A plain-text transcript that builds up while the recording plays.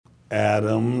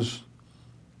Adams,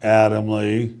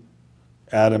 Adamley,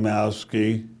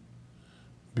 Adamowski,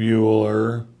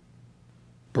 Bueller,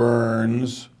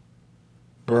 Burns,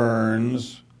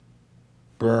 Burns,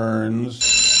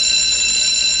 Burns.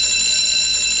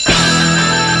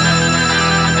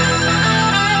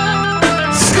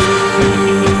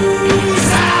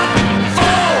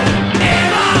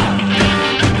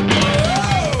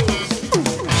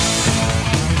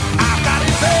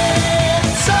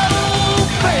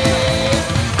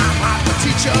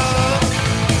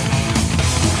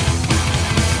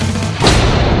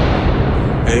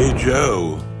 Hey,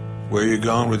 Joe, where you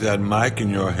going with that mic in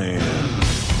your hand?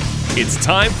 It's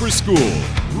time for school,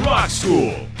 Rock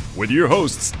School, with your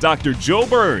hosts, Dr. Joe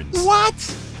Burns. What?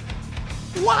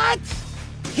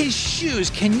 His shoes.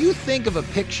 Can you think of a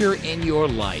picture in your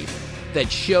life that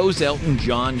shows Elton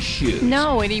John's shoes?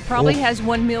 No, and he probably has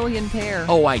 1 million pair.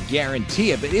 Oh, I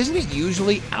guarantee it. But isn't it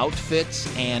usually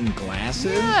outfits and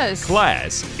glasses? Yes.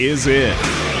 Class is in.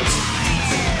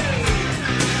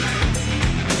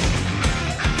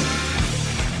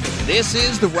 This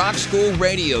is the Rock School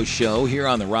Radio Show here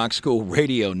on the Rock School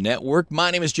Radio Network.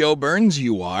 My name is Joe Burns.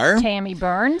 You are? Tammy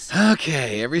Burns.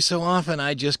 Okay, every so often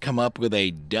I just come up with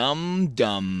a dumb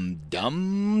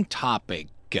topic.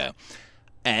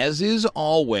 As is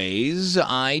always,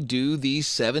 I do these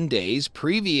 7 days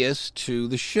previous to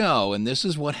the show, and this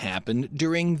is what happened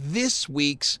during this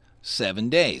week's 7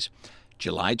 days.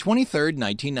 July 23rd,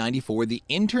 1994, the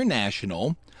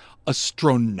International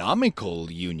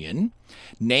Astronomical Union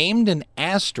named an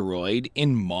asteroid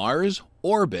in Mars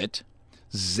orbit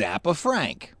Zappa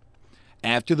Frank,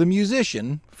 after the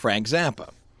musician Frank Zappa.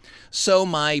 So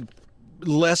my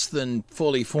less than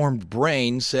fully formed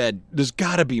brain said, there's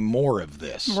got to be more of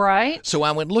this. Right. So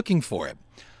I went looking for it.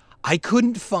 I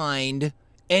couldn't find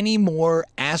any more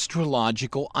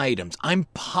astrological items. I'm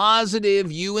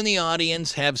positive you in the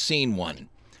audience have seen one.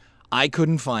 I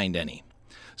couldn't find any.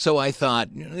 So I thought,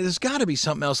 there's got to be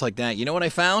something else like that. You know what I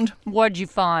found? What'd you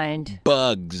find?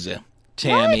 Bugs.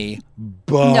 Tammy,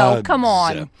 bugs. No, come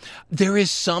on. There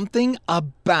is something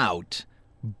about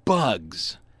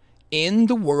bugs in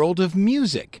the world of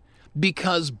music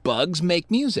because bugs make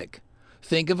music.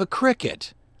 Think of a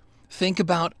cricket. Think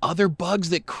about other bugs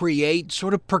that create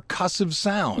sort of percussive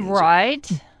sounds.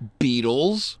 Right.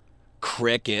 Beetles,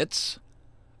 crickets,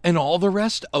 and all the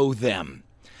rest owe them.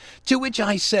 To which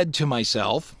I said to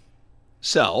myself,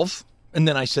 and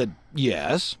then I said,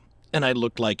 yes, and I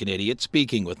looked like an idiot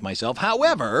speaking with myself.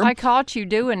 However, I caught you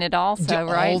doing it also,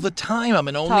 right? all the time. I'm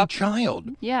an only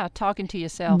child. Yeah, talking to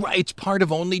yourself. Right, it's part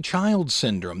of only child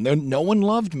syndrome. No one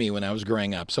loved me when I was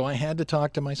growing up, so I had to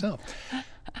talk to myself.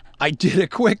 I did a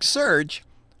quick search.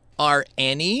 Are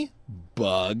any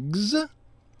bugs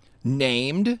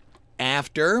named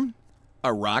after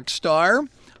a rock star?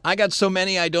 I got so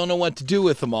many I don't know what to do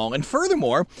with them all. And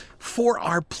furthermore, for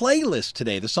our playlist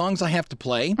today, the songs I have to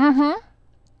play,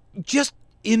 just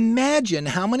imagine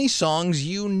how many songs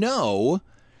you know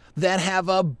that have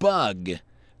a bug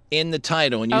in the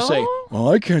title. And you say,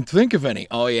 I can't think of any.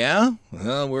 Oh, yeah?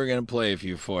 Well, we're going to play a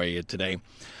few for you today.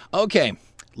 Okay,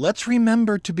 let's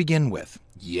remember to begin with.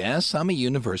 Yes, I'm a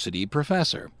university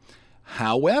professor.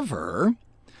 However,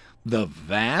 the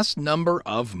vast number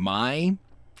of my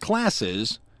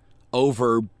classes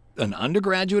over an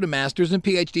undergraduate, a master's, and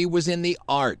PhD was in the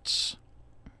arts.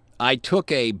 I took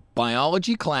a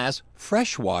biology class,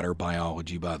 freshwater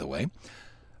biology, by the way,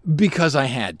 because I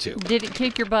had to. Did it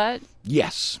kick your butt?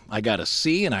 Yes, I got a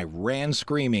C and I ran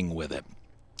screaming with it.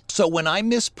 So when I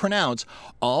mispronounce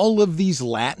all of these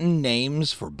Latin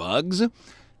names for bugs,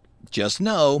 just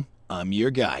know I'm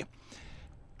your guy.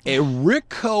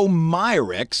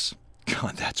 Erycomyrix,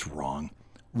 God, that's wrong,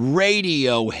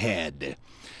 Radiohead,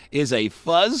 is a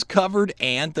fuzz-covered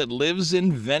ant that lives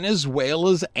in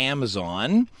Venezuela's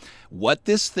Amazon. What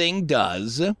this thing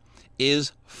does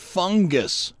is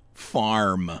fungus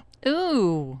farm.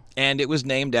 Ooh. And it was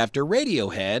named after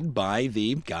Radiohead by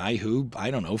the guy who, I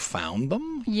don't know, found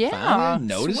them? Yeah,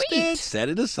 noticed sweet. it, set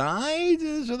it aside.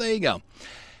 So there you go.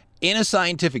 In a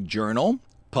scientific journal,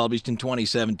 published in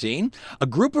 2017, a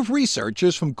group of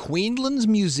researchers from Queensland's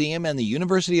Museum and the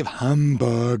University of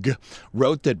Hamburg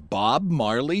wrote that Bob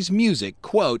Marley's music,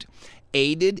 quote,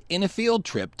 aided in a field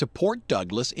trip to Port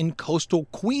Douglas in coastal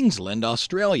Queensland,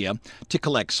 Australia, to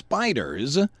collect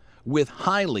spiders with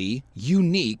highly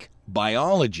unique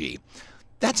biology.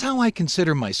 That's how I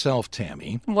consider myself,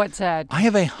 Tammy. What's that? I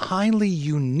have a highly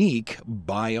unique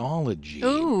biology.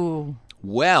 Ooh.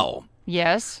 Well,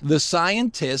 yes. The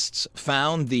scientists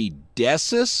found the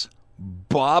Desis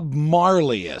bob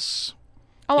marleyus.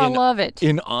 Oh, I love it.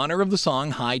 In honor of the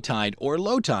song High Tide or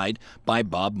Low Tide by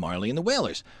Bob Marley and the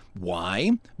Wailers.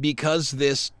 Why? Because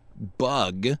this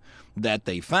bug that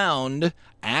they found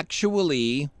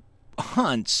actually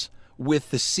hunts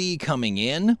with the sea coming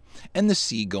in and the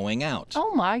sea going out.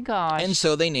 Oh, my gosh. And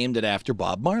so they named it after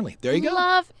Bob Marley. There you go.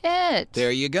 Love it.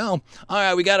 There you go. All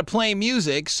right, we got to play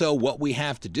music. So what we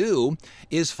have to do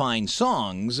is find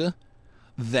songs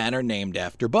that are named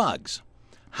after bugs.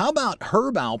 How about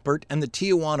Herb Alpert and the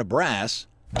Tijuana Brass,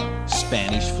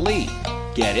 Spanish Flea?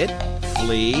 Get it?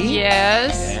 Flea?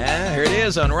 Yes. Yeah, here it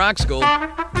is on Rock School.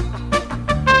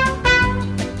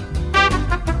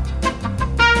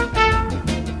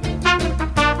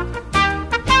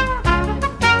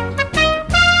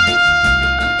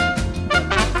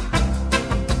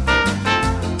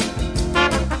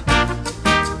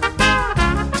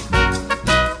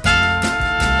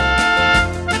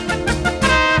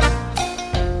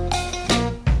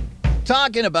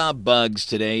 Talking about bugs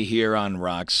today here on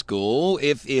Rock School.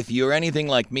 If you're anything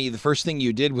like me, the first thing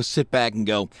you did was sit back and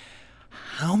go,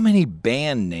 how many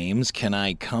band names can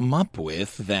I come up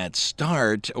with that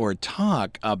start or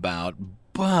talk about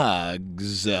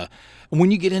bugs?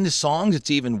 When you get into songs,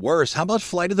 it's even worse. How about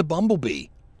Flight of the Bumblebee?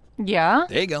 Yeah.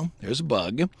 There you go. There's a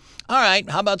bug. All right.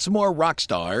 How about some more rock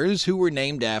stars who were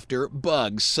named after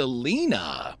bugs?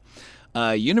 Selena.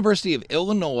 University of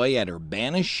Illinois at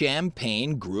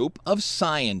Urbana-Champaign group of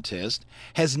scientists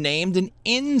has named an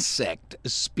insect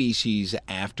species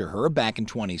after her back in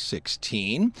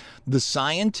 2016. The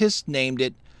scientists named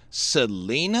it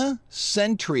Selena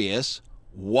centrius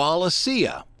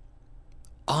wallacea.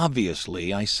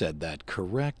 Obviously, I said that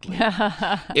correctly.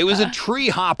 It was a tree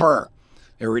hopper.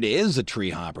 Or it is a tree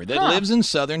hopper that lives in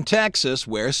southern Texas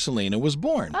where Selena was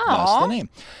born. Thus the name.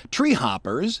 Tree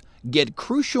hoppers get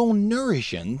crucial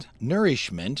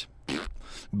nourishment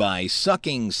by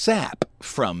sucking sap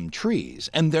from trees,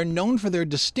 and they're known for their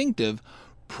distinctive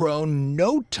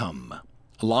pronotum,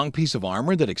 a long piece of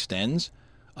armor that extends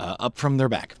up from their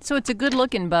back. So it's a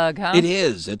good-looking bug, huh? It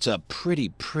is. It's a pretty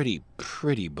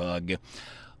bug.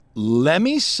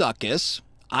 Lemmissuchus.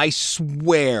 I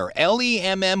swear,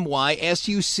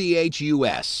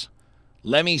 Lemmysuchus.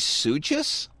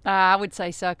 Lemmissuchus? I would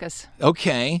say succus.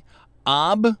 Okay.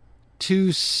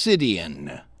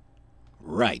 Obtusidian.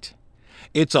 Right.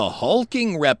 It's a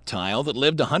hulking reptile that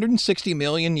lived 160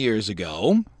 million years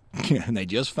ago. And they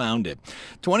just found it.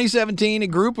 2017, a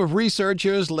group of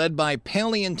researchers led by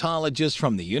paleontologists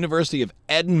from the University of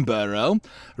Edinburgh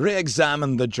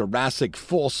re-examined the Jurassic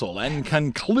fossil and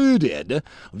concluded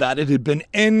that it had been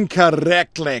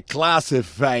incorrectly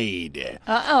classified.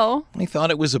 Uh-oh. They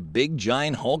thought it was a big,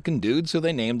 giant, hulking dude, so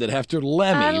they named it after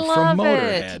Lemmy I from love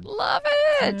Motorhead. it. Love it.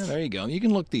 Yeah, there you go. You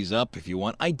can look these up if you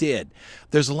want. I did.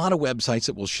 There's a lot of websites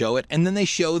that will show it, and then they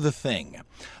show the thing.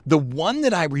 The one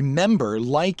that I remember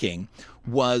liking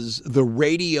was the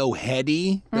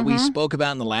Radioheady that we spoke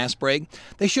about in the last break.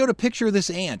 They showed a picture of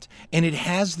this ant, and it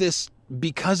has this,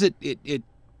 because it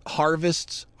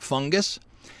harvests fungus,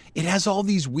 it has all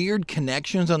these weird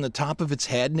connections on the top of its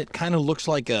head, and it kind of looks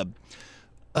like an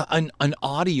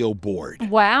audio board.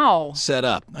 Wow. Set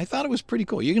up. I thought it was pretty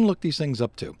cool. You can look these things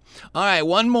up too. All right,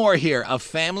 one more here. A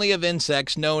family of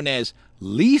insects known as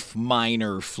leaf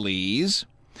miner fleas.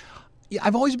 Yeah,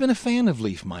 I've always been a fan of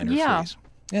leaf miner fleas.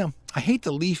 Yeah, I hate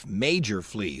the leaf major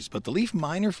fleas, but the leaf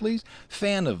miner fleas,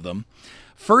 fan of them.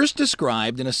 First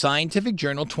described in a scientific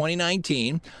journal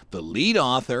 2019, the lead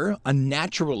author, a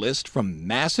naturalist from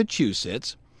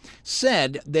Massachusetts,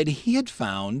 said that he had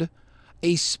found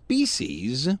a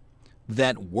species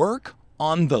that work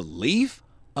on the leaf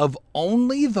of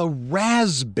only the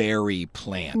raspberry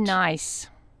plant. Nice.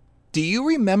 Do you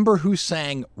remember who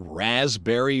sang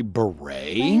Raspberry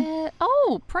Beret?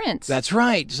 Prince. That's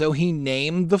right. So he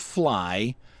named the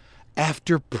fly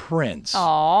after Prince.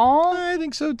 Aw. I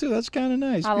think so too. That's kind of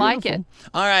nice. I like Beautiful. it.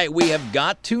 All right, we have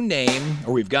got to name,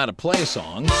 or we've got to play a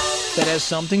song that has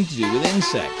something to do with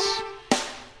insects.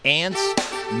 Ants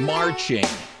marching.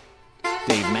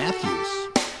 Dave Matthews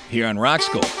here on Rock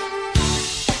School.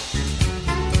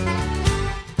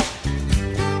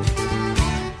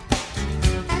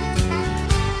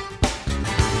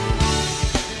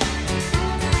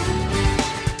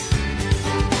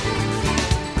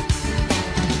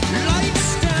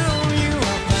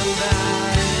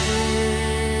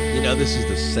 This is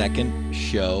the second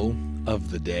show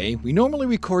of the day. We normally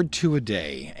record 2 a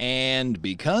day, and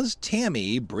because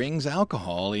Tammy brings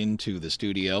alcohol into the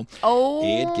studio,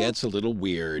 it gets a little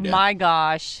weird. My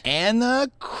gosh.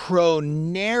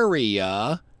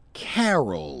 Anacronaria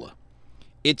carol.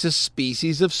 It's a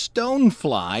species of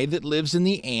stonefly that lives in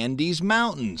the Andes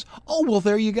Mountains. Oh, well,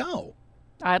 there you go.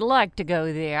 I'd like to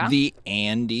go there. The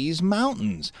Andes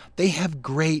Mountains. They have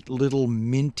great little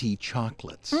minty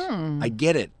chocolates. I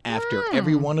get it after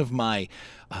every one of my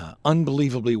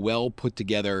unbelievably well put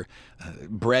together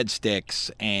breadsticks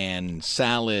and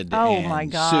salad Oh, my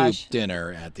and gosh. soup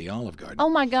dinner at the Olive Garden. Oh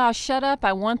my gosh, shut up.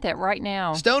 I want that right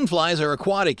now. Stoneflies are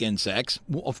aquatic insects.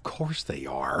 Well, of course they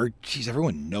are. Jeez,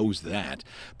 everyone knows that.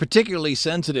 Particularly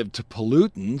sensitive to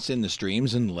pollutants in the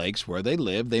streams and lakes where they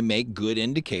live, they make good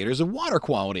indicators of water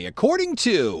quality. According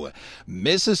to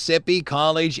Mississippi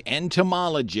College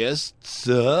entomologists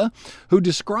who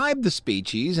described the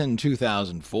species in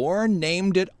 2004,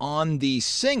 named it on the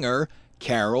singer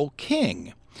Carole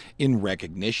King in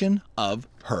recognition of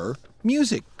her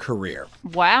music career.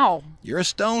 Wow. You're a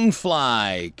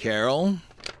stonefly, Carol.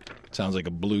 Sounds like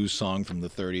a blues song from the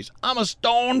 30s. I'm a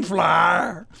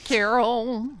stonefly.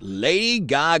 Carol. Lady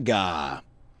Gaga.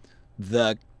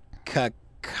 The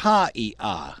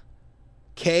Kakaia.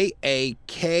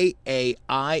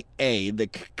 K-A-K-A-I-A. The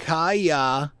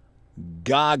Kakaya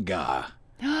Gaga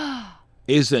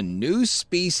is a new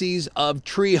species of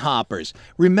tree hoppers.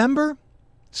 Remember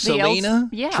Selena,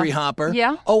 yeah. tree hopper?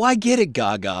 Yeah. Oh, I get it,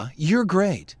 Gaga. You're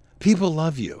great. People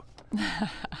love you.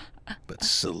 But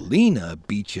Selena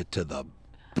beat you to the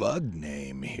bug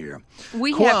name here.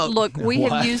 We Quote, have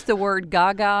what? have used the word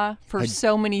gaga for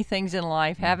so many things in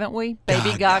life, haven't we?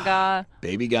 Baby Gaga,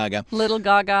 Baby Gaga. little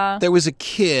Gaga. There was a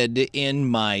kid in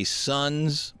my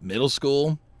son's middle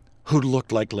school who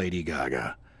looked like Lady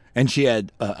Gaga. And she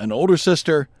had an older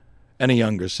sister and a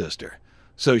younger sister.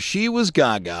 So she was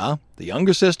Gaga, the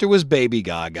younger sister was Baby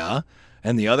Gaga,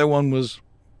 and the other one was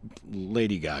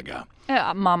Lady Gaga.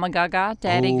 Mama Gaga,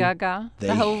 Daddy Oh, Gaga, They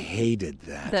the whole hated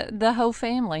that. the whole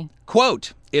family.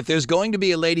 Quote, if there's going to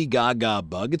be a Lady Gaga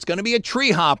bug, it's going to be a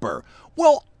tree hopper.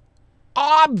 Well,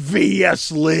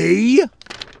 obviously.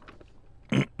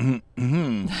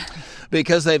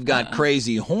 Because they've got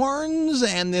crazy horns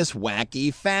and this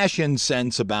wacky fashion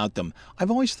sense about them.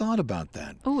 I've always thought about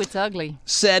that. Ooh, it's ugly.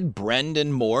 Said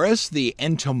Brendan Morris, the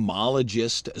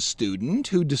entomologist student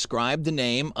who described the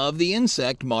name of the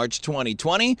insect March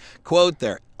 2020. Quote,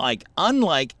 they're like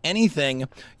unlike anything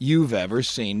you've ever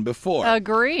seen before.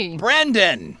 Agree.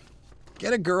 Brendan,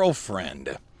 get a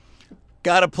girlfriend.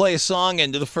 Gotta play a song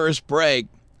into the first break.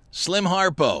 Slim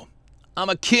Harpo, I'm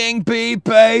a king bee,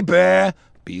 baby.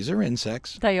 Bees are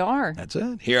insects. They are. That's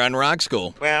it. Here on Rock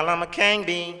School. Well, I'm a king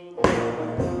bee,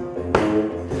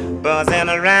 buzzing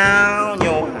around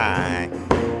your hive.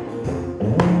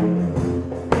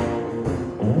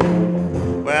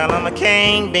 Well, I'm a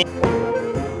king bee.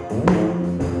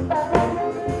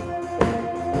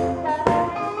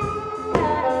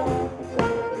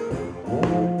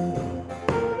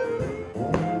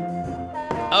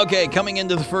 Okay, coming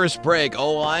into the first break.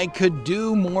 Oh, I could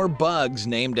do more bugs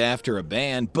named after a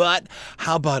band, but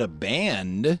how about a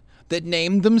band that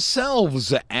named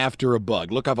themselves after a bug?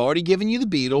 Look, I've already given you the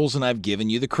Beatles and I've given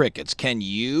you the Crickets. Can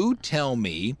you tell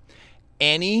me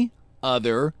any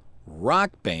other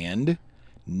rock band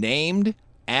named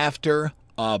after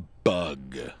a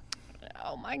bug?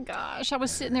 Oh my gosh, I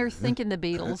was sitting there thinking the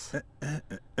Beatles.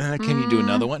 Can you do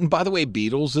another one? And by the way,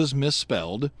 Beatles is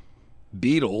misspelled.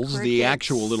 Beetles, the Crickets.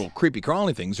 actual little creepy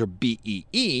crawly things, are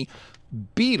B-E-E.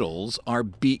 Beatles are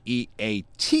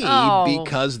B-E-A-T Oh.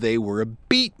 because they were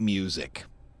beat music.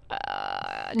 Go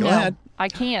No, ahead. I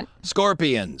can't.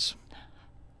 Scorpions.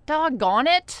 Doggone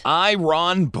it.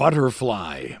 Iron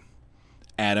Butterfly.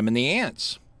 Adam and the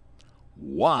Ants.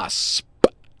 Wasp.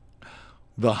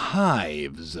 The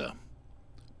Hives.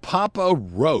 Papa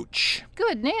Roach.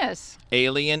 Goodness.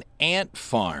 Alien Ant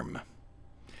Farm.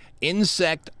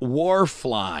 Insect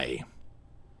Warfly.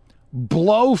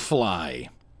 Blowfly.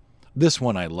 This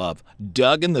one I love.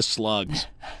 Doug and the Slugs.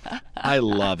 I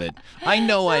love it. I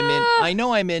know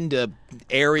I'm into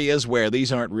areas where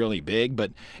these aren't really big,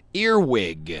 but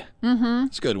Earwig.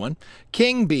 It's a good one.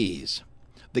 King Bees.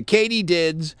 The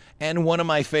Katydids, and one of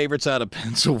my favorites out of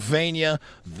Pennsylvania,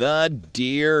 the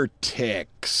Deer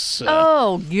Ticks.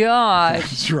 Oh gosh.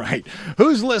 That's right.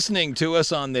 Who's listening to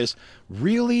us on this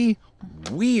really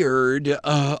weird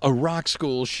a rock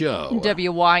school show?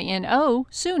 WYNO,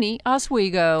 SUNY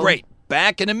Oswego. Great.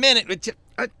 Back in a minute.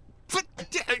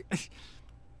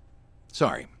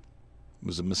 Sorry. It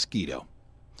was a mosquito.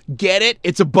 Get it?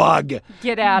 It's a bug.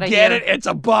 Get out of here. Get it? It's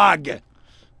a bug.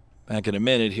 Back in a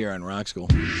minute here on Rock School.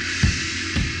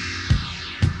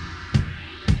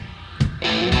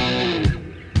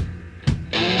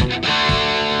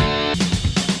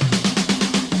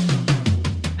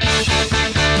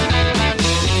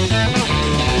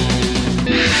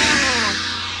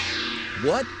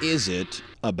 What What is it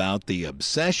about the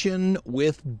obsession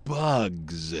with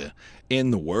bugs in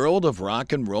the world of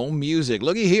rock and roll music?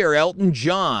 Looky here, Elton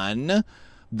John.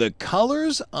 The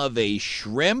colors of a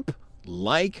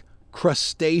shrimp-like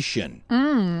crustacean.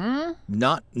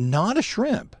 Not a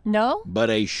shrimp, No? but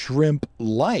a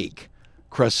shrimp-like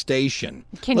crustacean.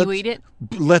 Can you eat it?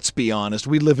 Let's be honest.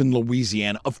 We live in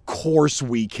Louisiana. Of course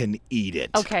we can eat it.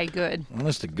 Okay, good.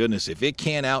 Honest to goodness, if it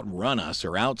can't outrun us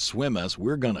or outswim us,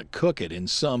 we're going to cook it in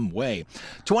some way.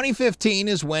 2015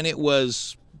 is when it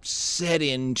was set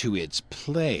into its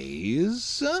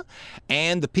place,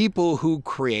 and the people who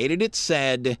created it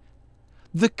said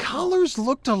the colors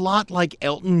looked a lot like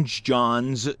Elton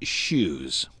John's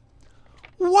shoes.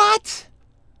 What?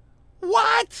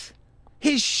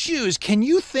 His shoes. Can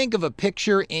you think of a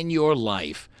picture in your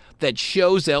life that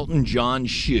shows Elton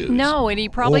John's shoes? No, and he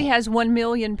probably has 1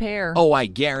 million pair. Oh, I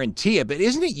guarantee it. But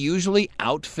isn't it usually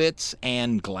outfits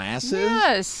and glasses?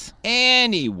 Yes.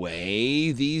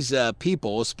 Anyway, these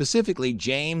people, specifically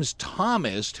James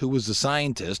Thomas, who was the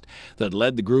scientist that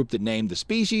led the group that named the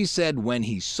species, said when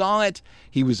he saw it,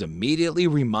 he was immediately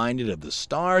reminded of the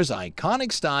star's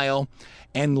iconic style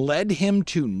and led him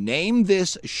to name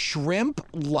this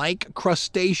shrimp-like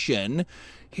crustacean.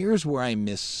 Here's where I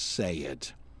missay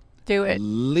it. Do it.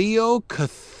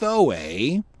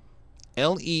 Leucothoe,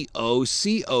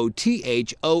 Leocothoe,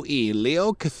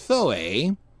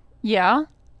 Leucothoe Yeah.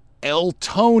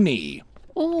 eltoni.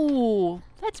 Ooh,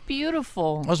 that's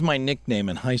beautiful. That was my nickname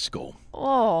in high school.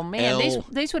 Oh, man.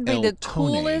 These would be the Eltone.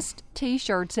 coolest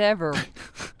T-shirts ever.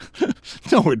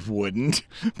 No, it wouldn't.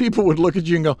 People would look at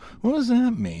you and go, what does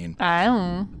that mean? I don't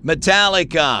know.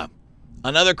 Metallica,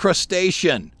 another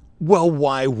crustacean. Well,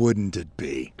 why wouldn't it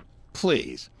be?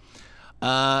 Please.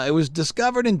 It was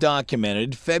discovered and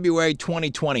documented February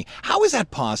 2020. How is that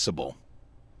possible?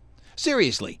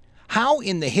 Seriously, how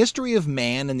in the history of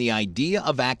man and the idea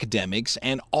of academics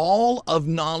and all of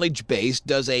knowledge base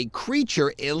does a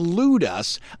creature elude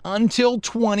us until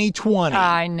 2020?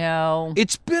 I know.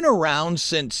 It's been around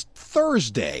since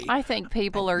Thursday. I think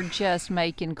people are just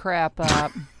making crap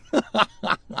up.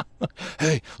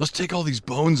 Hey, let's take all these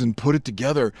bones and put it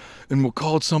together, and we'll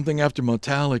call it something after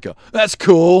Metallica. That's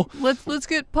cool. Let's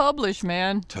get published,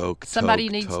 man. Somebody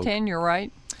needs tenure,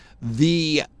 right?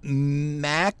 The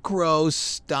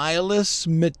Macrostylus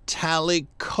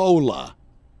metallicola.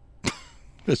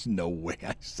 There's no way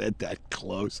I said that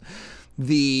close.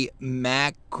 The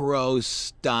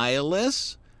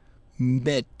Macrostylus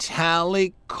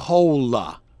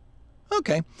metallicola.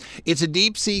 Okay. It's a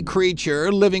deep-sea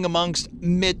creature living amongst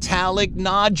metallic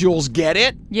nodules. Get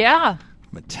it? Yeah.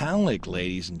 Metallic,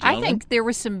 ladies and I gentlemen. think there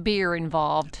was some beer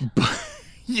involved.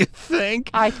 You think?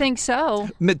 I think so.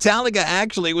 Metallica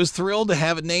actually was thrilled to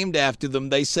have it named after them.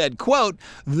 They said, quote,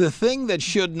 the thing that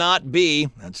should not be,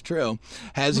 that's true,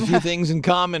 has a few things in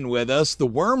common with us. The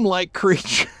worm-like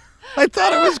creature. I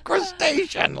thought it was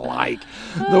crustacean-like.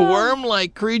 The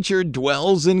worm-like creature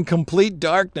dwells in complete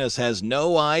darkness, has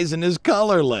no eyes, and is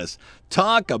colorless.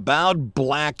 Talk about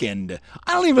blackened.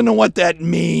 I don't even know what that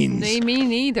means. Me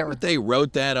neither. But they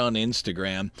wrote that on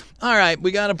Instagram. All right,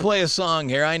 we got to play a song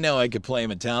here. I know I could play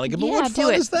Metallica, but Yeah, what do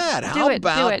fun it. is that? Do How it, do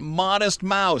about it. Modest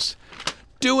Mouse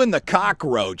doing the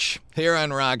cockroach here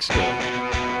on Rock School?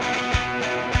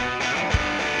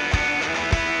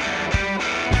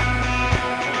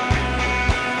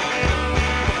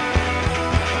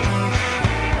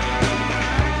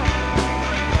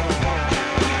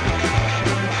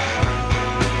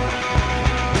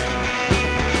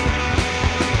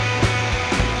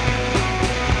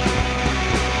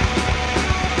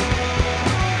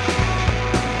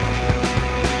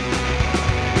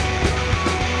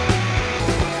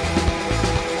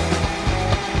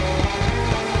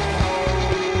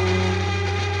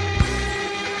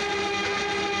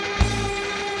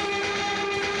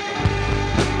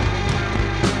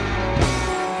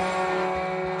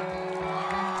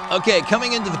 Okay,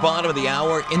 coming into the bottom of the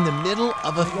hour, in the middle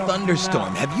of a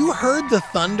thunderstorm. Have you heard the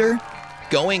thunder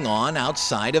going on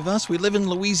outside of us? We live in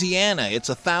Louisiana. It's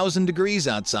 1,000 degrees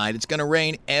outside. It's going to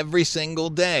rain every single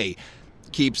day.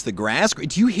 Keeps the grass.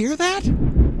 Do you hear that?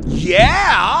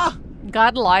 Yeah!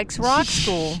 God likes rock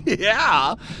school.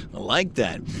 Yeah, I like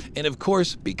that. And of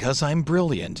course, because I'm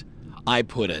brilliant, I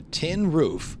put a tin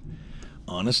roof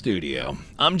on a studio.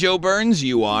 I'm Joe Burns,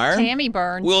 you are? Tammy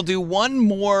Burns. We'll do one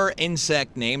more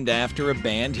insect named after a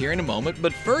band here in a moment,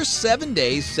 but first 7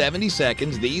 days, 70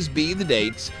 seconds, these be the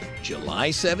dates,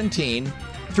 July 17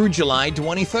 through July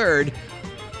 23rd.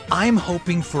 I'm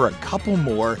hoping for a couple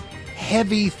more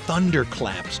heavy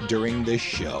thunderclaps during this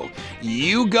show.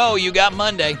 You go. You got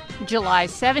Monday. July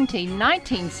 17,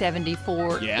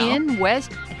 1974, Yeah. in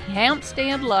West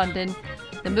Hampstead, London,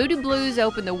 the Moody Blues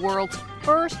opened the world's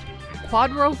first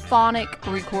quadraphonic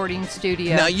recording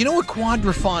studio. Now, you know what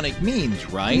quadraphonic means,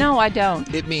 right? No, I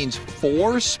don't. It means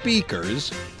 4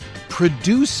 speakers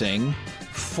producing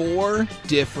 4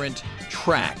 different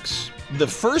tracks. The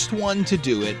first one to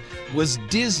do it was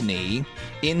Disney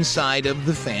inside of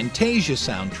the Fantasia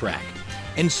soundtrack.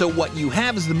 And so what you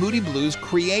have is the Moody Blues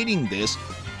creating this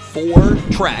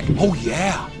 4-track,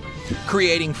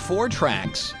 creating 4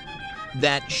 tracks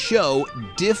that show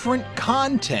different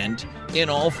content in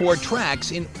all 4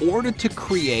 tracks in order to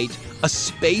create a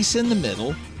space in the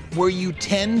middle where you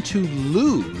tend to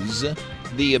lose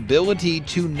the ability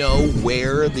to know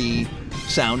where the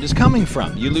sound is coming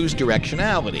from. You lose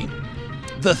directionality.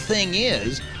 The thing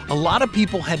is, a lot of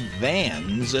people had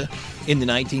vans in the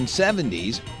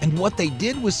 1970s, and what they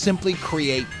did was simply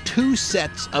create 2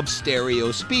 sets of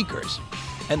stereo speakers,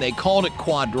 and they called it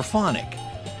quadraphonic.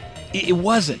 It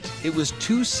wasn't. It was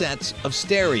 2 sets of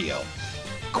stereo.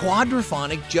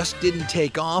 Quadraphonic just didn't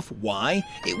take off. Why?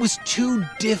 It was too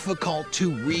difficult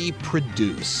to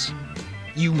reproduce.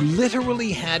 You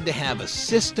literally had to have a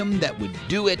system that would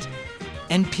do it,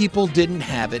 and people didn't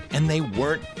have it, and they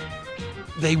weren't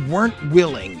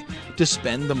willing to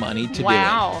spend the money to do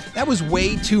Wow. it. That was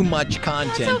way too much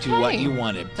content That's to what okay. you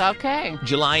wanted. It's okay.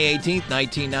 July 18th,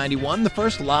 1991, the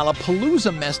first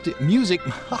Lollapalooza Music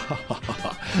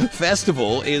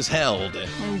Festival is held.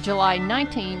 In July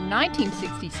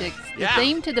 1966, the Yeah.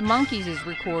 theme to the Monkees is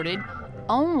recorded.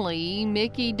 Only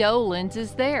Mickey Dolenz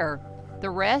is there.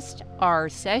 The rest are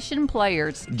session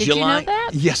players. Did you know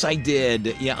that? Yes, I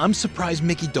did. Yeah, I'm surprised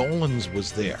Mickey Dolenz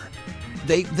was there.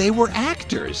 They were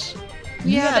actors.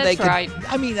 Yeah, they that's could, right.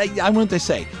 I mean, I want to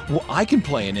say, well, I can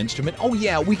play an instrument. Oh,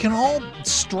 yeah, we can all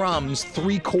strum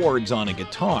 3 chords on a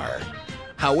guitar.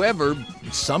 However,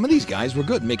 some of these guys were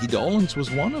good. Mickey Dolenz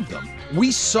was one of them.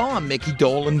 We saw Mickey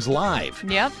Dolenz live.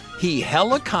 Yep. He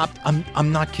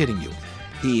I'm not kidding you.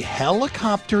 He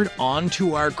helicoptered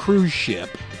onto our cruise ship,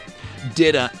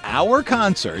 did an hour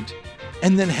concert,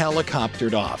 and then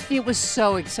helicoptered off. It was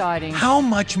so exciting. How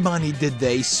much money did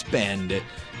they spend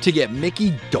to get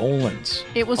Mickey Dolenz?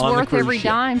 It was on the worth cruise every ship?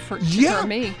 dime for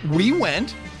me. We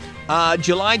went.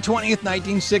 July 20th,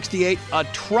 1968, a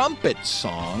trumpet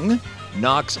song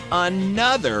knocks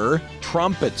another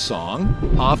trumpet song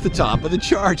off the top of the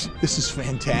charts. This is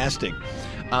fantastic.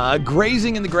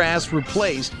 Grazing in the Grass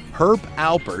replaced Herb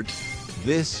Alpert.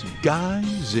 This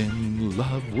guy's in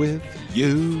love with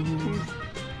you.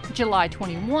 July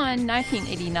 21,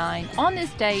 1989. On this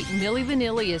date, Milli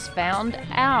Vanilli is found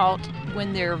out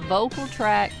when their vocal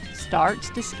track starts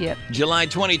to skip. July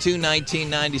 22,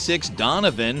 1996,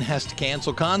 Donovan has to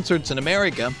cancel concerts in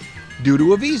America due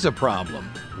to a visa problem.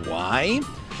 Why?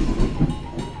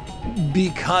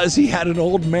 Because he had an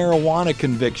old marijuana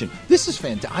conviction. This is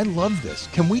fantastic. I love this.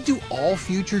 Can we do all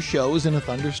future shows in a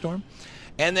thunderstorm?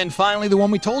 And then finally, the one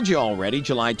we told you already,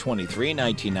 July 23,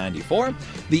 1994,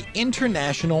 the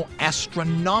International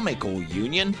Astronomical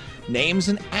Union names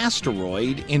an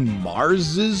asteroid in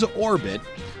Mars's orbit,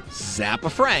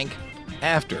 Zappa Frank,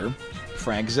 after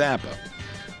Frank Zappa.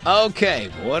 Okay,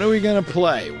 what are we going to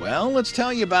play? Well, let's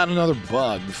tell you about another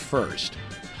bug first.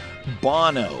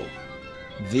 Bono,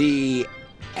 the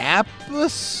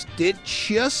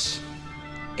Apostitichus,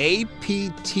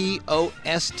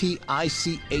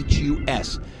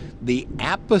 Aptostichus, the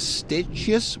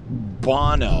Apostitichus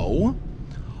bono,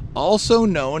 also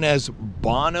known as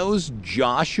Bono's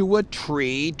Joshua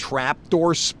Tree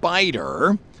trapdoor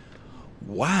spider,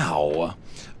 was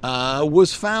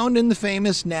found in the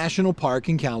famous national park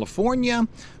in California,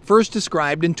 first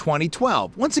described in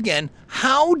 2012. Once again,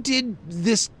 how did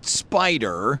this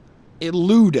spider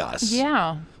elude us?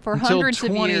 Yeah, for Until hundreds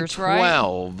of years, right?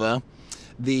 2012,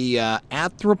 the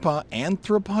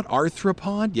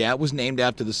arthropod, it was named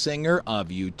after the singer of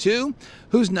U2,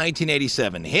 whose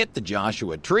 1987 hit, The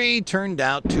Joshua Tree, turned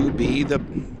out to be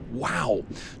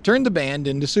turned the band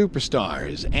into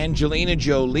superstars. Angelina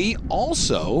Jolie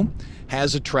also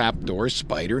has a trapdoor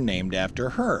spider named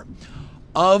after her.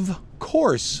 Of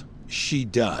course she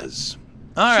does.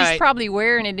 All right. She's probably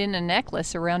wearing it in a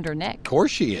necklace around her neck. Of course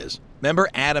she is. Remember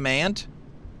Adam Ant?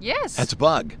 Yes. That's a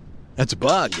bug. That's a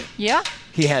bug. Yeah.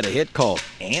 He had a hit called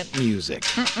Ant Music.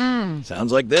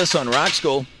 Sounds like this on Rock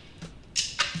School.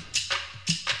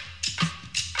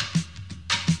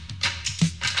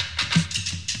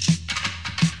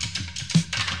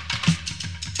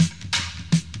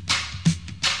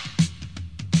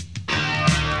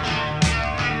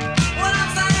 When I'm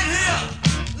standing here,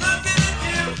 looking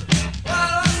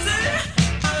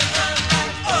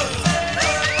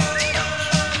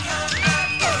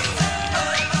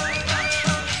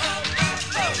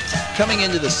Coming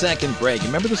into the second break,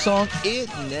 remember the song, It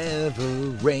Never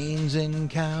Rains in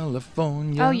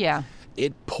California? Oh, yeah.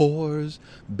 It pours,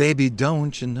 baby,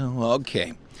 don't you know?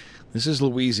 Okay, this is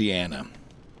Louisiana.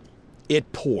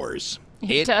 It pours.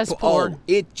 It does pour. Oh,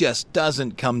 it just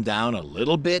doesn't come down a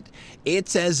little bit.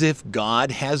 It's as if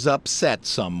God has upset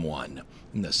someone.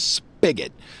 And the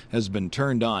spigot has been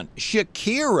turned on.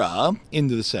 Shakira,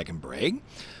 into the second break.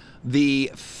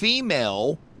 The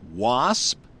female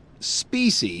wasp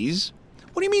species.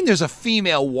 What do you mean there's a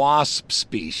female wasp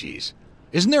species?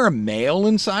 Isn't there a male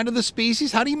inside of the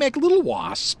species? How do you make little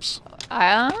wasps?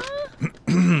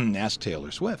 Ask Taylor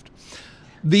Swift.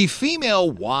 The female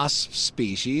wasp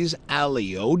species,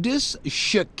 Aleodis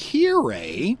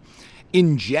shakirae,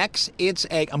 injects its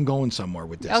egg. I'm going somewhere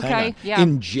with this. Okay, Hang on. yeah.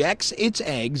 Injects its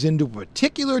eggs into a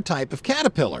particular type of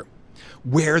caterpillar,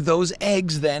 where those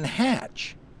eggs then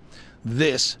hatch.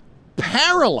 This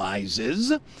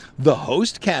paralyzes the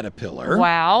host caterpillar.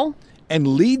 Wow. And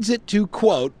leads it to,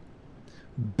 quote,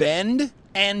 bend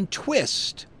and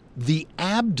twist the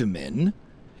abdomen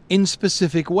in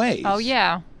specific ways. Oh,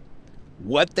 yeah.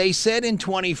 What they said in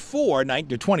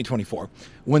 2024,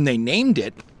 when they named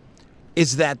it,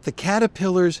 is that the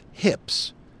caterpillar's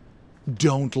hips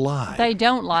don't lie. They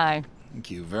don't lie. Thank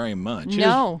you very much.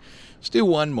 No. Let's do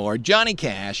one more. Johnny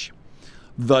Cash,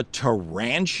 the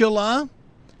tarantula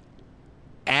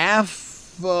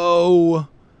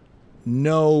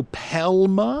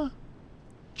Apphonopelma,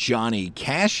 Johnny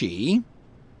Cashy,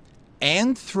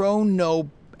 Apphonopelma.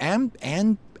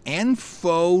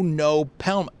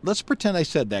 Let's pretend I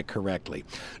said that correctly.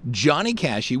 Johnny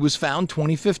Cashy was found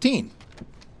 2015.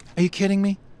 Are you kidding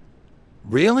me?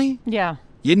 Really? Yeah.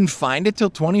 You didn't find it till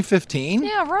 2015?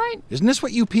 Yeah, right. Isn't this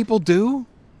what you people do?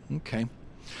 Okay.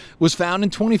 Was found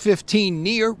in 2015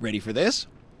 near, ready for this?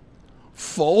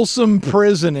 Folsom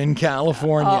Prison in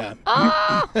California.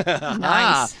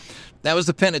 Nice. That was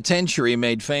the penitentiary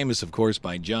made famous, of course,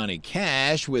 by Johnny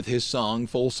Cash with his song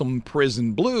Folsom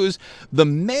Prison Blues. The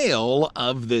male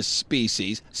of this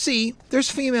species. See, there's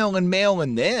female and male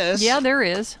in this. Yeah, there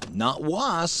is. Not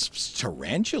wasps,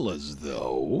 tarantulas,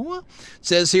 though. It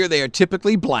says here they are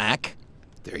typically black.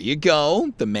 There you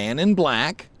go, the man in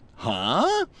black.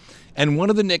 Huh? And one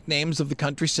of the nicknames of the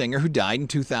country singer who died in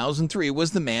 2003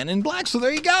 was the Man in Black. So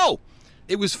there you go.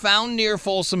 It was found near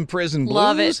Folsom Prison Blues.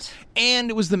 Love it. And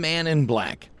it was the Man in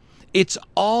Black. It's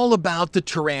all about the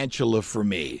tarantula for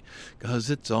me. Because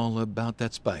it's all about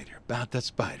that spider.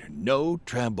 No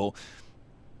trouble.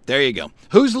 There you go.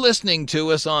 Who's listening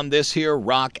to us on this here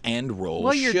rock and roll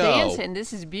Well, you're show? dancing.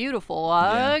 This is beautiful.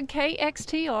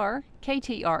 KXTR,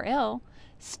 KTRL,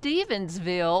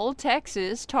 Stevensville,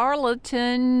 Texas,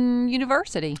 Tarleton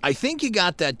University. I think you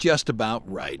got that just about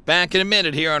right. Back in a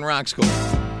minute here on Rock School.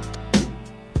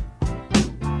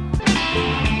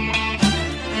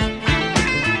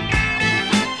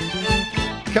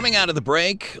 Coming out of the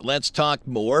break, let's talk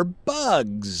more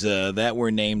bugs that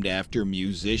were named after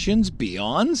musicians.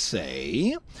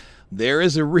 Beyonce. There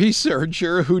is a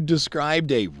researcher who described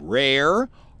a rare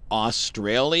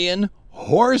Australian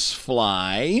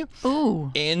horsefly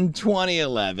in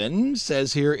 2011.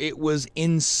 Says here it was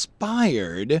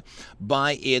inspired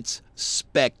by its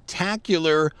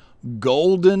spectacular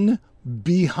golden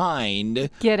behind.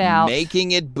 Get out.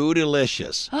 Making it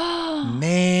bootylicious.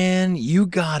 Man, you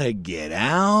gotta get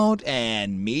out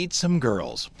and meet some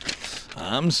girls.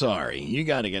 I'm sorry, you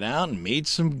gotta get out and meet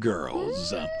some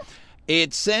girls.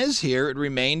 It says here it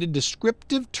remained a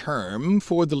descriptive term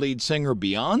for the lead singer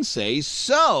Beyonce,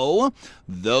 so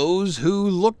those who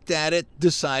looked at it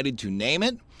decided to name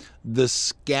it the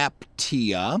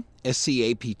Scaptia,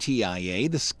 S-C-A-P-T-I-A,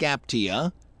 the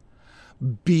Scaptia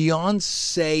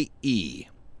Beyonce-E.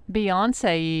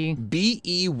 Beyonce.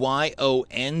 B-E-Y-O-N-C-E-A-E.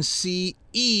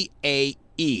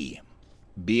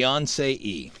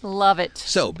 Beyonce-E. Love it.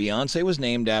 So, Beyonce was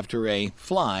named after a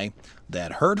fly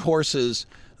that hurt horses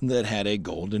that had a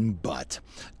golden butt.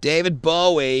 David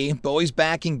Bowie, Bowie's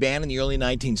backing band in the early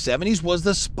 1970s was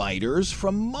the Spiders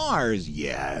from Mars,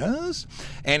 yes.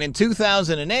 And in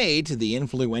 2008, the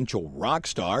influential rock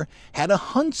star had a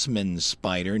huntsman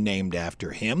spider named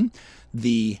after him,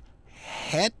 the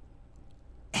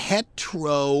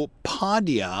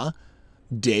Heteropoda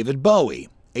David Bowie.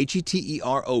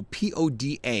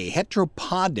 Heteropoda,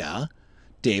 Heteropoda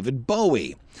David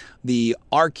Bowie. The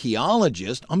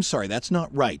archaeologist, I'm sorry, that's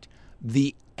not right.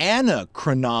 The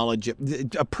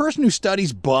anachronologist, a person who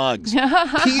studies bugs.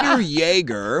 Peter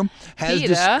Yeager has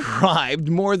described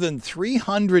more than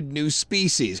 300 new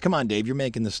species. Come on, Dave, you're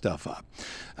making this stuff up.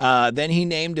 Then he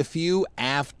named a few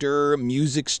after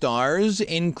music stars,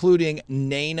 including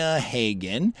Nana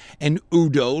Hagen and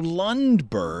Udo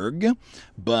Lundberg.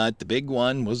 But the big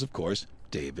one was, of course,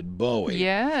 David Bowie.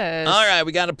 Yes. All right,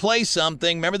 we got to play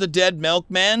something. Remember the Dead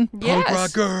Milkmen? Yes. Punk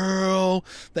Rock Girl.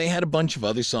 They had a bunch of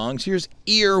other songs. Here's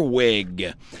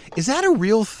Earwig. Is that a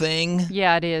real thing?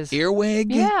 Yeah, it is.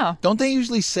 Earwig? Yeah. Don't they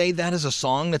usually say that as a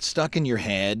song that's stuck in your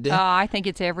head? I think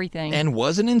it's everything. And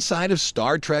wasn't inside of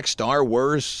Star Trek, Star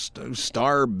Wars,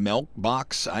 Star Milk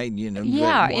Box?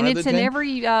 Yeah, and it's in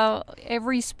every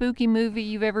spooky movie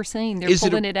you've ever seen. They're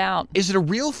pulling it out. Is it a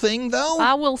real thing, though?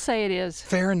 I will say it is.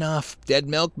 Fair enough. Dead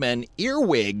Milkmen,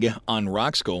 Earwig on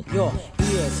Rock School. Your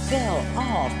ears fell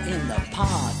off in the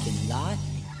parking lot.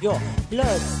 Your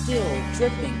blood still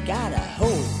dripping, got a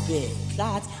whole big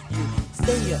clot. You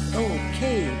say you're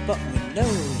okay, but we know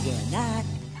you're not.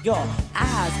 Your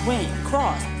eyes went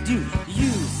cross, do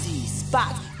you see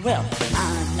spots? Well,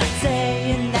 I'm not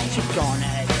saying that you're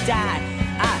gonna die.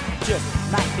 I just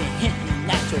might be hinting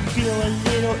that you'll feel a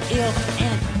little ill,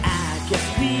 and I guess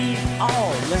we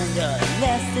all learned a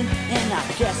lesson, and I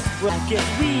guess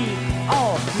we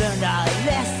all learned our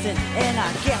lesson, and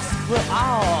I guess we'll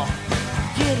all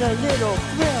get a little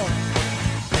thrill.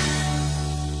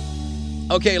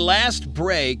 Okay, last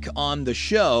break on the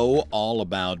show, all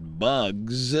about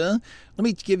bugs. Let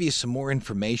me give you some more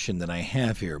information that I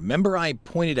have here. Remember I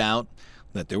pointed out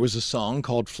that there was a song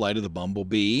called Flight of the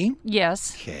Bumblebee?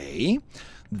 Yes. Okay.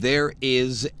 There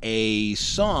is a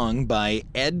song by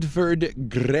Edvard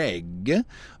Grieg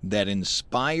that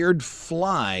inspired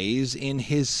flies in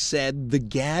his Said the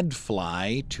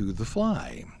Gadfly to the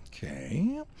Fly.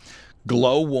 Okay.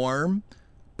 Glowworm,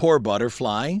 Poor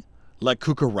Butterfly, La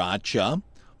Cucaracha,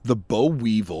 The Boll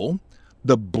Weevil,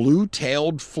 The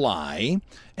Blue-Tailed Fly,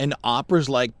 and operas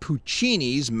like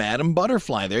Puccini's Madame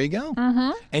Butterfly. There you go.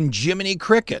 Mm-hmm. And Jiminy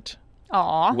Cricket.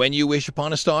 Aw. When You Wish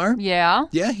Upon a Star. Yeah.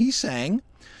 Yeah, he sang.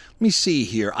 Let me see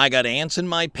here. I Got Ants in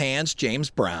My Pants, James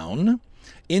Brown.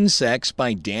 Insects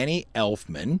by Danny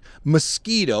Elfman.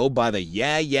 Mosquito by the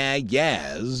Yeah Yeah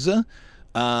Yeahs.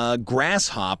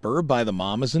 Grasshopper by the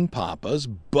Mamas and Papas.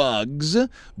 Bugs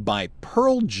by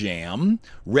Pearl Jam.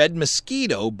 Red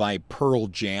Mosquito by Pearl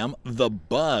Jam. The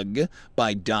Bug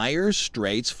by Dire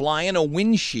Straits. Fly in a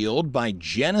Windshield by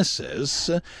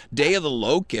Genesis. Day of the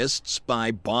Locusts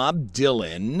by Bob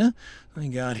Dylan. I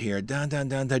got here,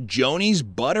 Joni's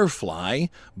Butterfly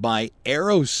by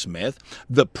Aerosmith.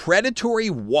 The Predatory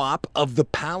Wop of the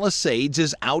Palisades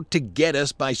is Out to Get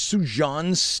Us by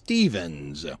Suzanne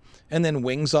Stevens. And then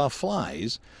Wings Off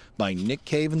Flies by Nick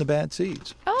Cave and the Bad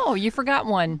Seeds. Oh, you forgot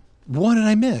one. What did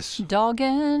I miss? Dog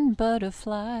and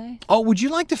Butterfly. Oh, would you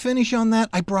like to finish on that?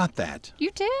 I brought that.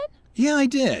 You did? Yeah, I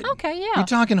did. Okay, yeah. You're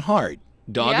talking Heart.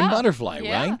 Dog and Butterfly,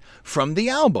 yeah. right? From the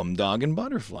album Dog and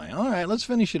Butterfly. All right, let's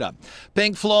finish it up.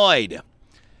 Pink Floyd.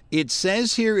 It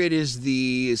says here it is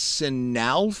the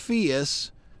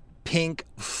Synalpheus Pink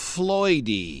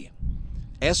Floydie.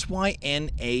 Synalpheus.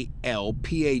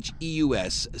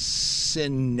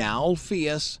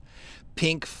 Synalpheus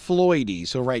Pink Floydie.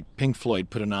 So write Pink Floyd,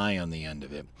 put an I on the end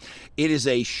of it. It is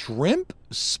a shrimp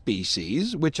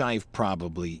species, which I've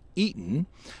probably eaten,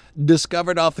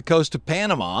 discovered off the coast of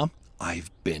Panama.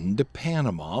 I've been to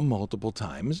Panama multiple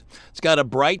times. It's got a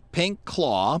bright pink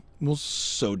claw, well,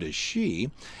 so does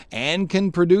she, and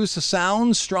can produce a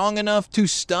sound strong enough to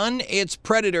stun its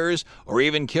predators or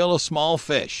even kill a small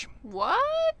fish.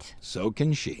 What? So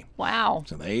can she. Wow.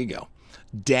 So there you go.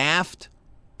 Daft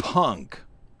Punk.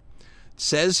 It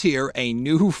says here a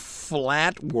new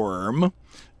flatworm.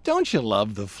 Don't you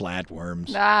love the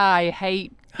flatworms? I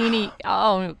hate any.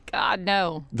 Oh, God,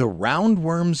 no. The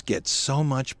roundworms get so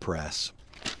much press.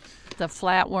 The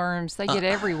flatworms, they get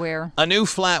everywhere. A new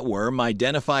flatworm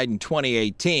identified in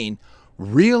 2018.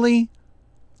 Really?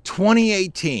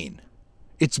 2018.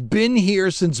 It's been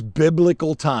here since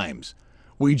biblical times.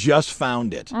 We just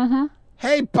found it. Mm-hmm.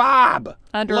 Hey, Bob!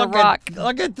 Under a rock.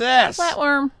 Look at this.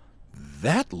 Flatworm.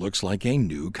 That looks like a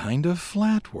new kind of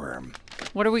flatworm.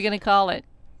 What are we going to call it?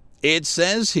 It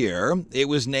says here it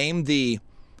was named the,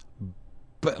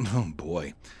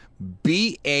 Bicalellia.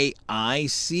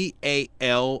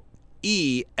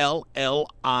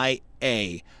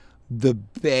 The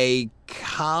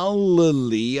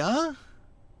Bacalellia?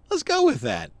 Let's go with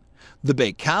that. The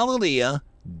Bacalellia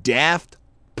Daft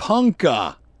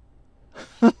Punka.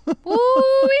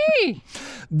 Ooh-wee.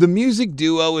 The music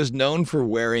duo is known for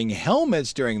wearing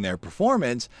helmets during their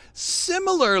performance.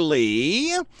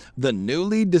 Similarly, the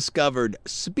newly discovered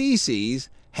species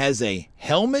has a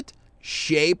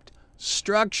helmet-shaped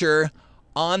structure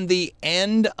on the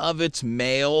end of its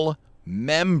male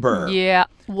member. Yeah.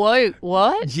 Wait,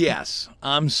 what? Yes,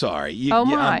 I'm sorry. Oh,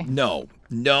 my. No.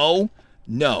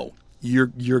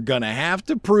 You're going to have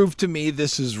to prove to me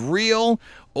this is real,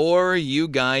 or you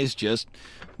guys just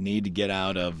need to get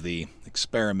out of the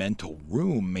experimental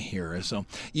room here. So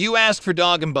you asked for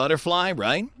dog and butterfly,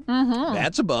 right? Mm-hmm.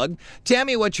 That's a bug. Tell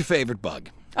me, what's your favorite bug?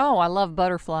 Oh, I love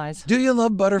butterflies. Do you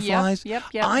love butterflies? Yep.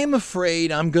 I'm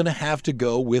afraid I'm going to have to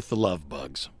go with the love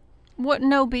bugs. What,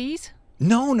 no bees?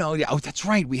 No. Yeah. Oh, that's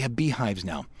right. We have beehives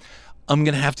now. I'm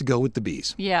going to have to go with the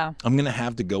bees. Yeah. I'm going to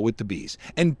have to go with the bees.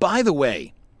 And by the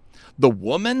way, the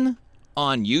woman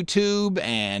on YouTube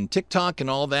and TikTok and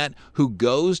all that who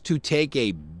goes to take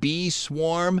a bee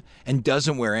swarm and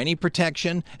doesn't wear any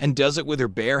protection and does it with her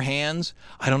bare hands,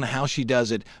 I don't know how she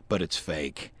does it, but it's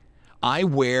fake. I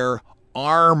wear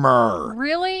armor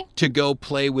Really? to go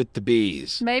play with the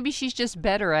bees. Maybe she's just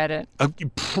better at it.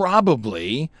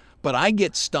 Probably, but I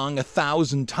get stung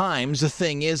 1,000 times. The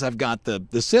thing is, I've got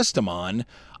the system on.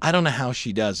 I don't know how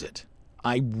she does it.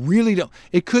 I really don't.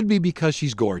 It could be because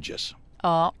she's gorgeous.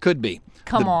 Could be.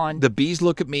 Come on. The bees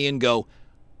look at me and go,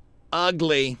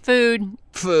 ugly. Food.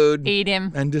 Eat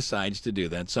him. And decides to do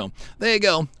that. So there you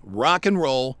go. Rock and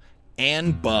roll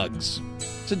and bugs.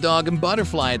 It's a dog and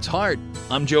butterfly. It's heart.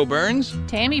 I'm Joe Burns.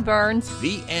 Tammy Burns.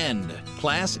 The end.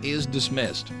 Class is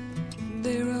dismissed.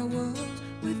 There I was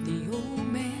with the old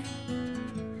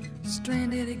man,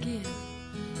 stranded again,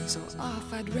 so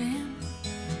off I ran.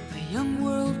 A young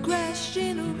world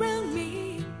crashing around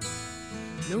me,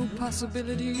 no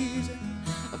possibilities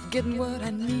of getting what I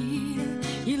need.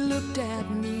 He looked at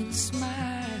me and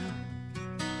smiled,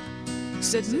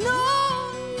 said, no,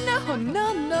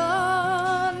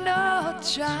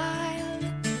 child.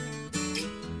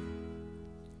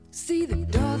 See the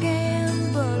dog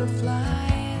and butterfly